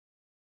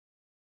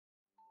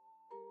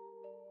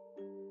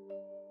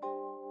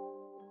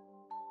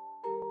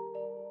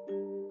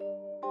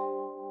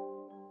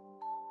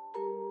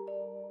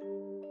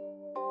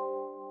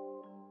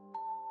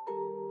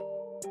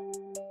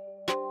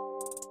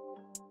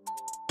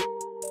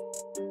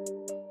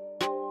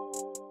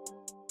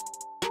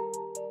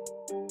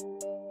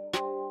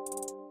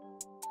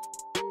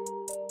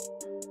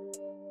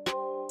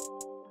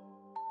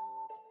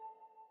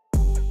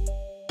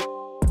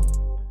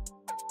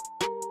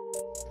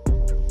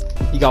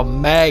You got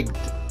megged.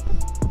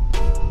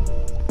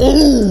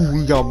 Oh,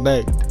 you got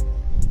megged.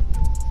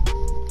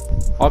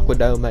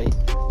 Aquadome, mate.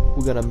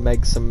 We're gonna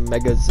meg some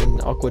megas in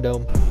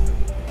Aquadome.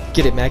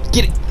 Get it, Mag.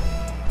 Get it.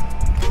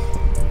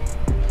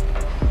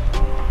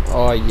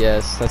 Oh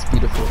yes, that's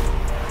beautiful.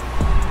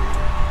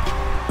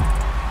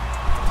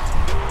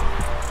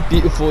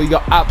 Beautiful. You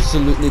got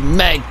absolutely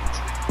megged.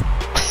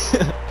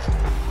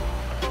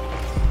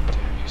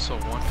 Damn, you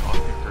sold one copy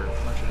for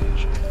 $100.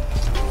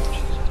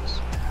 Jesus.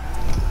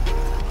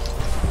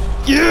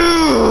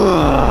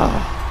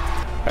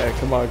 Yeah! Alright,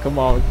 come on, come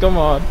on, come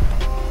on.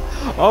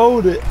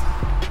 Hold it.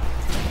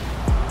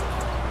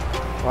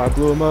 Oh, I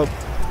blew him up.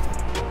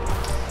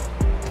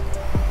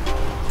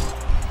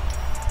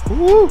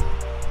 Woo!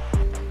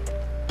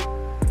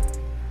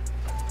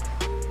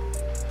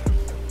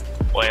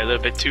 Boy, a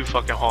little bit too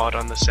fucking hard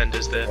on the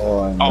senders there.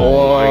 Oh,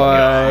 Oh my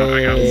god,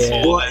 I got Boy.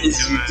 pulled what is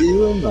into he it.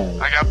 doing,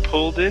 man? I got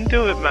pulled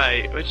into it,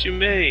 mate. What you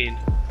mean?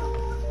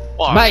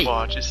 Watch, Mate.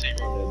 watch. You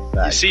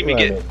see me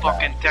get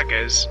fucking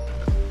deckers.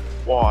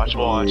 Watch,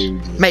 watch.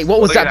 Mate, what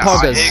was Look that at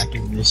that, poggers?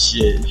 Smacking this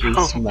shit. He's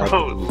Oh, smacking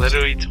bro, this.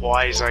 literally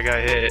twice I got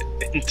hit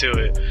into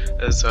it.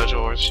 That's such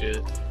horse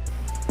shit.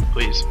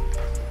 Please.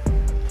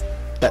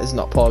 That is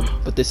not pog,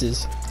 but this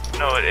is.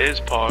 No, it is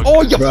Pog.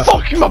 Oh, you Bruh.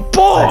 fucking my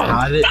boy!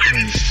 I had it.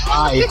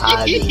 I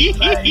had it,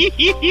 man.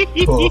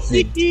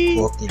 Perfect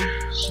fucking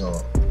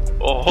shot.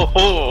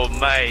 Oh,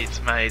 mates,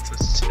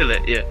 still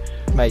it, yeah.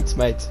 Mates,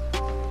 mates.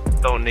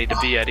 Don't need to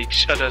be at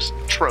each other's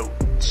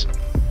throats.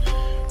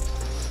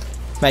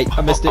 Mate,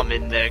 I missed it. I'm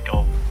in there,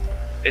 go.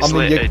 It's I'm,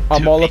 in lit your, at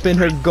I'm all up in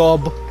her 2:03.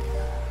 gob.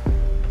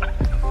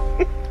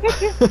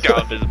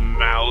 Gob his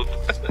mouth.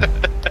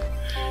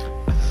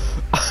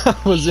 I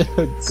was in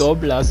her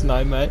gob last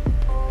night, mate.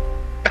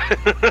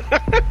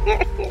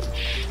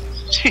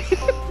 she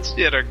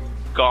had a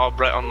gob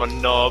right on my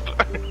knob.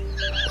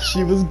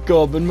 She was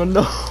gobbing my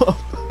knob.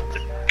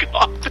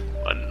 Gob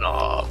my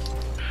knob.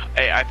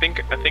 Hey, I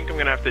think I'm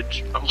gonna have to.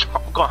 I'm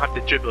gonna have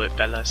to dribble it,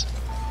 fellas.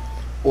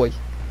 Oi.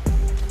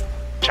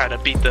 Try to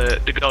beat the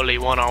goalie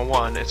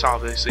one-on-one. It's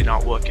obviously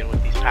not working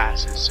with these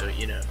passes, so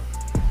you know.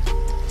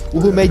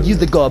 Well, who made you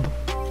the gob?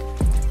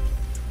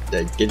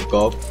 Then get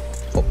gob.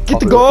 Get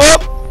the gob!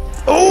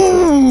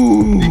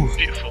 Oh!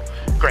 Beautiful.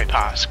 Great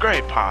pass.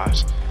 Great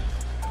pass.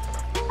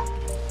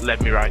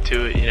 Led me right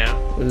to it, you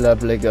know.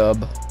 Lovely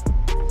gob.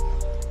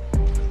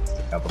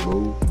 Have a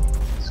move.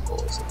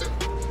 Scores.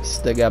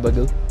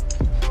 Stegabagoo.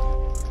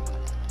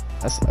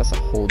 That's a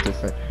whole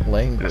different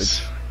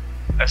language.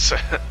 That's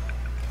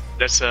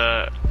as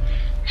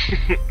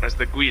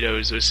the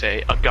Guidos would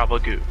say, a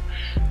gabagoo.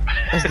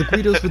 As the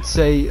Guidos would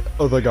say,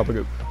 oh the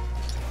gabagoo.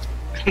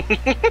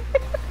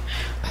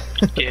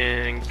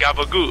 Fucking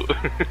gabagoo.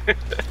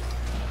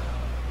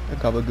 A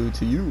gabagoo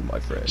to you, my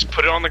friend. Just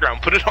put it on the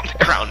ground. Put it on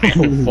the ground,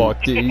 man. Oh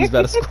fuck, dude, he's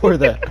about to score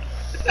that.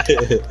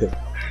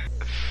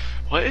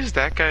 What is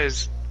that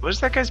guy's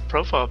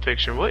profile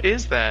picture? What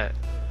is that?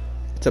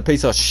 It's a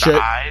piece of shit.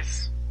 The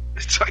eyes?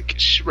 It's like a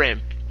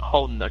shrimp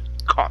holding a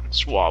cotton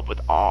swab with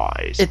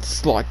eyes.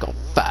 It's like a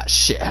fat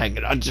shit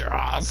hanging on your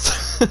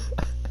ass.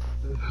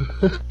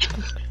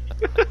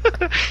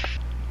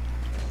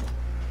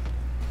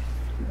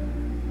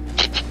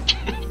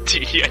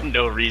 Dude, you had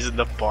no reason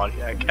to body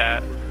that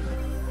cat.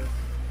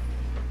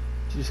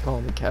 Did you just call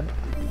him a cat?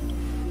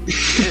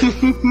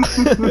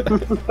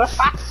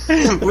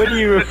 What are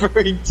you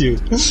referring to?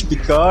 The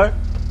car?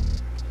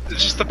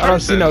 It's just the person. I don't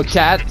see no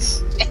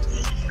cats.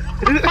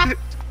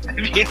 Have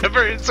you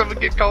ever heard someone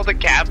get called a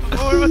cat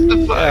before? What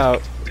the fuck? Yeah,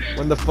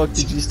 when the fuck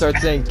did you start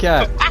saying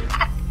cat?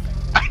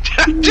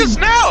 Just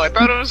now! I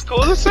thought it was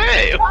cool to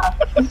say!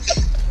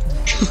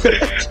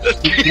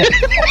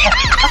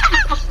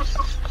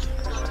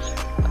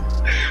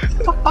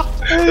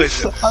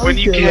 Listen, when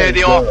you carry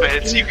the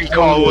offense, you can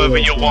call whoever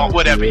you want,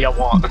 whatever you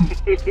want.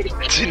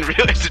 Didn't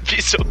realize it'd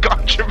be so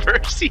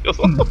controversial.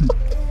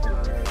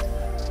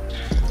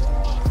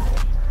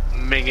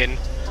 Mingin.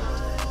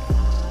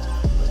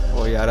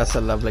 Oh yeah, that's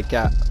a lovely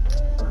cat.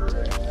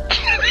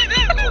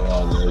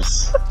 Oh,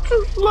 nice.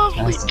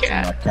 Lovely Nice to see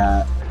cat. my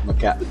cat. My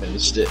cat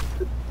finished it.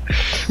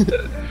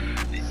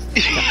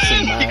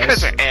 You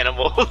guys are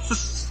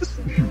animals.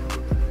 Me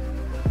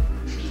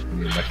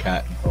and my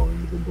cat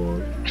going to the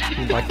board.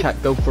 My cat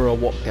go for a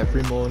walk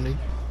every morning.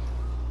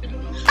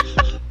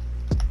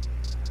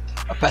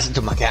 I pass it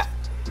to my cat.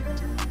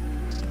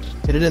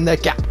 Hit it in there,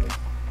 cat.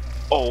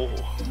 Oh.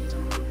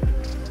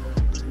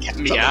 Cat's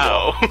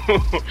Meow.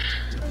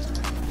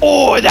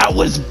 Oh, that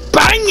was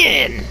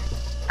banging!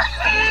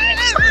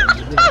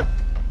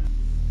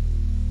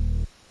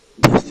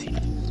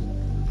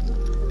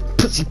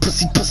 Pussy,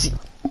 pussy, pussy.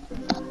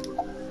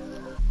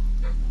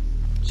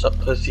 Sup,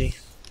 pussy?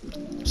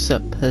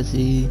 Sup,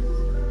 pussy?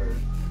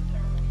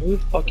 Who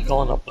the fuck you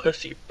calling a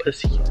pussy?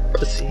 Pussy?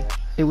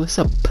 Hey, what's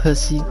up,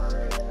 pussy?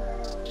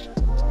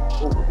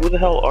 Who the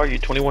hell are you?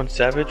 21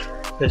 Savage?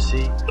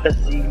 Pussy.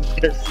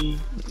 Pussy.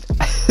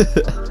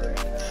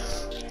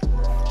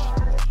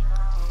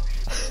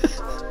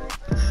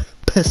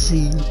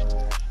 Pussy.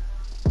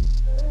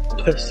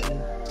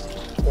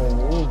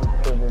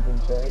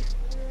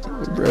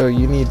 that. Bro,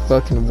 you need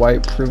fucking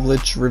white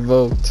privilege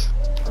revoked.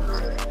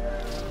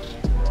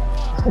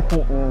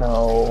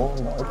 No,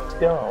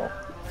 don't.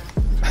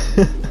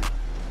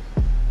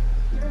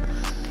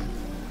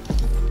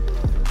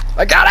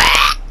 I got it!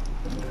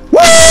 Woo!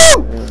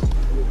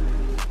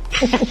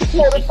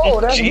 Oh,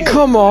 that's me.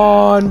 Come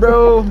on,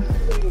 bro.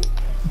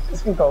 Get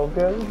some cold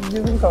cuts.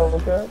 Get some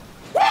cold cuts.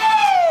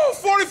 Woo!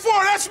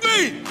 44, that's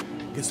me!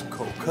 Get some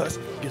cold cuts.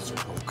 Get some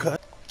cold cuts.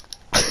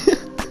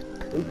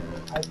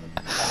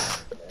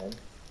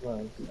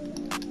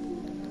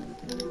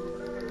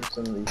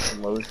 Some of these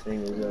low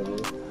singers over.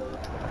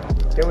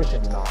 Okay, we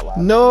should not laugh.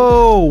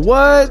 No,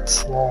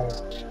 what?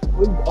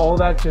 All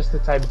that just to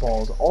type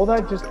balls. All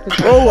that just to type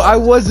Bro, I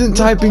wasn't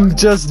typing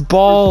just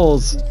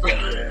balls. We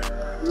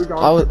were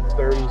gone for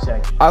 30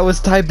 seconds. I was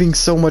typing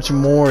so much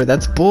more.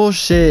 That's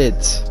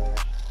bullshit.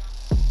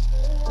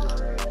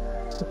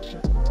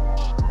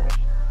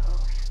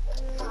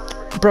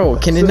 Bro,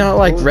 can it not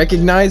like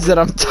recognize that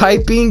I'm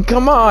typing?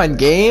 Come on,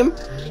 game.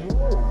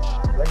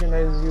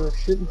 Recognizes you as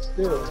sitting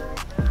still.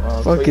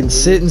 Fucking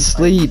sit and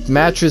sleep.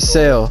 Mattress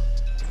sale.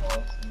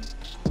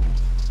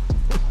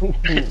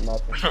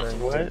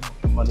 What?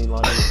 Money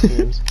laundering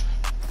schemes.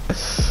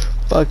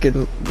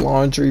 Fucking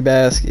laundry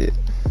basket.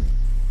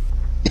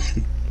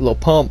 Little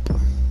pump.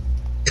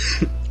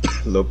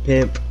 Little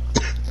pimp.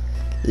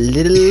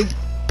 Little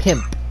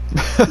pimp.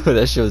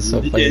 That shit was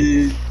so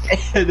funny.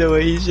 The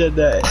way he said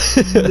that.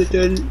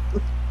 Little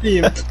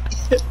pimp.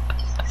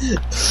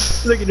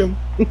 Look at him.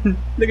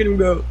 Look at him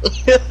go.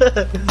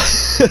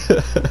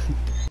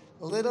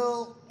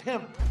 Little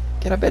pimp.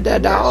 Get up at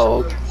that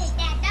dog.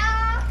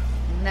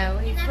 No,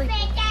 he's sleeping.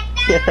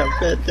 Yeah,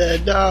 pet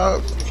that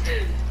dog.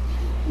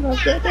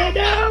 Pet that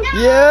dog.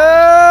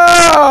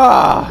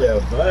 Yeah! Yeah,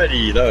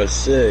 buddy, that was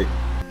sick.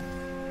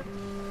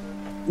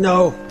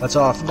 No, that's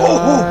off.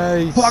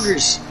 Nice. Oh,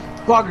 poggers,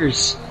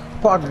 poggers,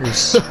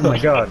 poggers. Oh my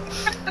god,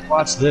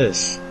 watch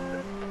this.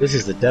 This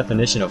is the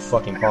definition of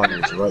fucking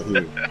poggers right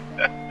here.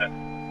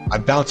 I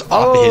bounced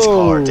off of his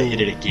car to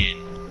hit it again.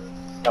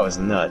 That was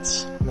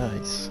nuts.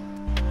 Nice.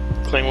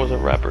 Clay was a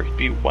rapper. He'd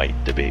be white,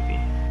 the baby.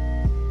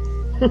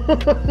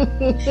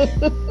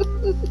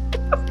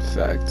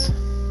 Fact.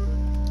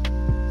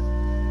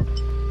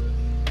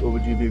 What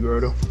would you be,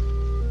 Grotto?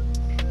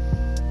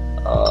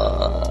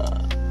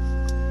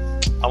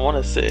 I want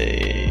to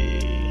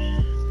say.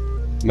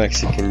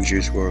 Mexican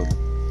Juice World.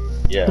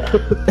 Yeah.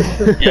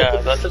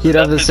 Yeah, that's He'd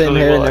have the fits same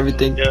really hair well, and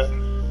everything. Yeah.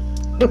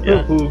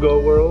 Yeah. Hugo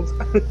World.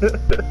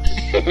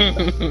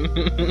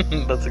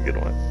 That's a good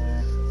one.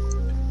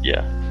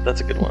 Yeah,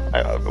 that's a good one.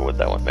 I'll go with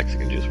that one.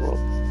 Mexican Juice World.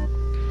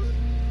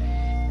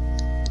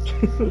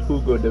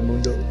 Hugo de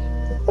Mundo.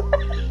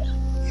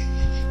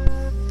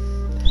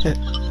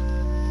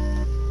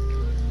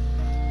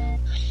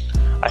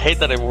 I hate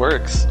that it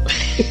works.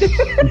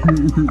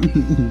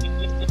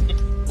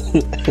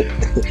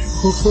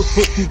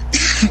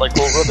 Like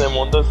Hugo de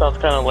Mundo sounds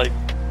kind of like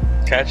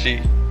catchy.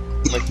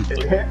 Like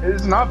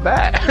It's not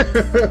bad.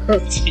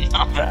 it's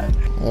not bad.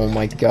 Oh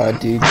my god,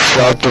 dude.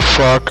 Shut the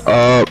fuck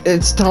up.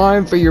 It's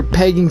time for your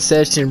pegging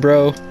session,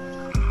 bro.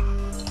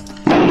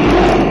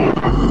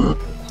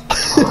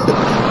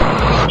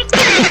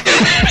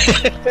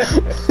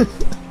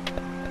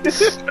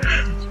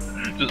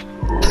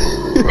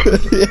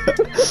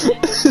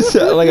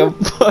 Sound like a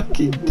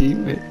fucking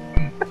demon.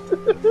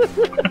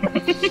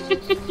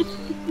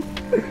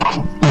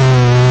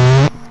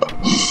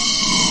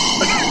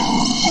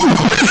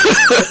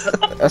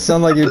 That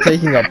sounds like you're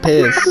taking a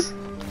piss.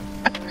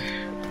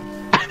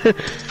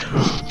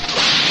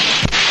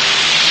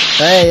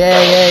 Hey,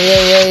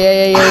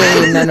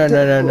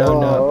 no.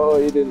 Oh,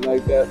 you didn't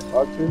like that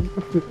auction?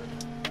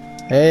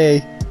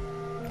 Hey.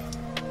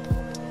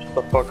 Shut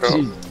the fuck up.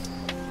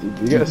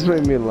 You guys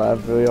made me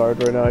laugh really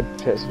hard right now. I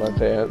pissed my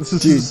pants.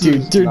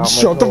 Dude,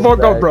 shut the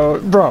fuck up, bro.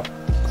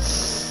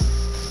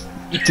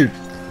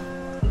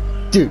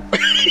 Dude.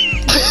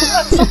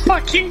 That's a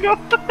fucking go.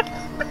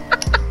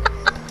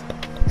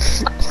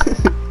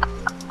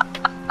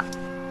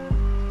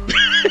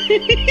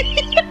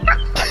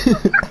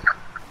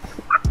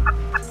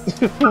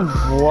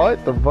 What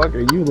the fuck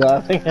are you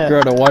laughing at?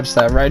 Girl, to watch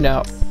that right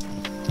now.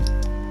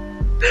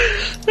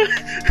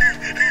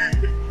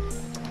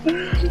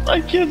 I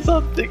can't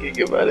stop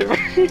thinking about it.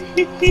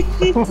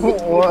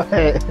 What?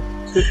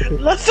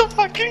 That's a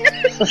fucking.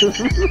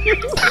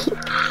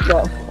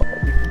 Stop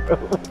fucking, bro.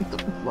 What the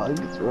fuck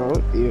is wrong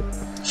with you?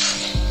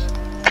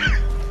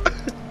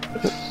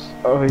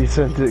 Oh, he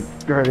sent it.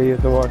 Greta, you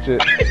have to watch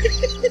it.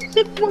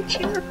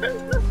 Watching her right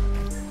now.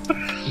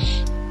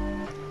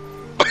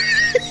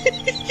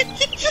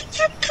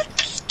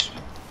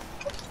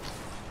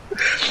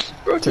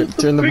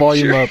 Turn the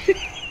volume up.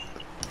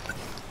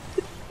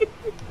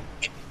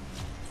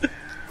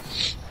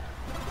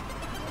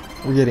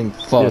 We're getting Yeah,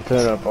 fucked. turn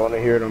it up. I want to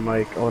hear it on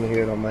mic.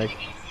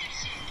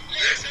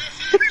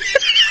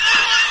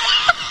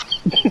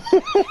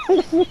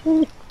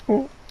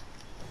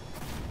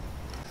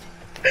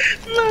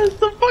 That's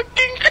the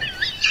fucking.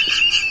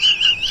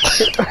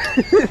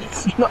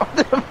 It's not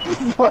that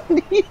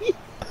funny.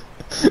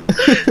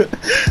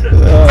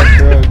 Oh,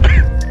 bro.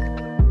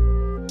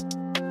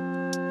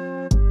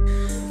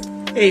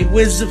 Hey,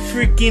 where's the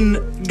freaking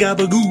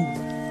gabagoo?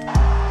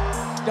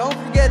 Don't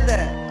forget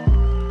that.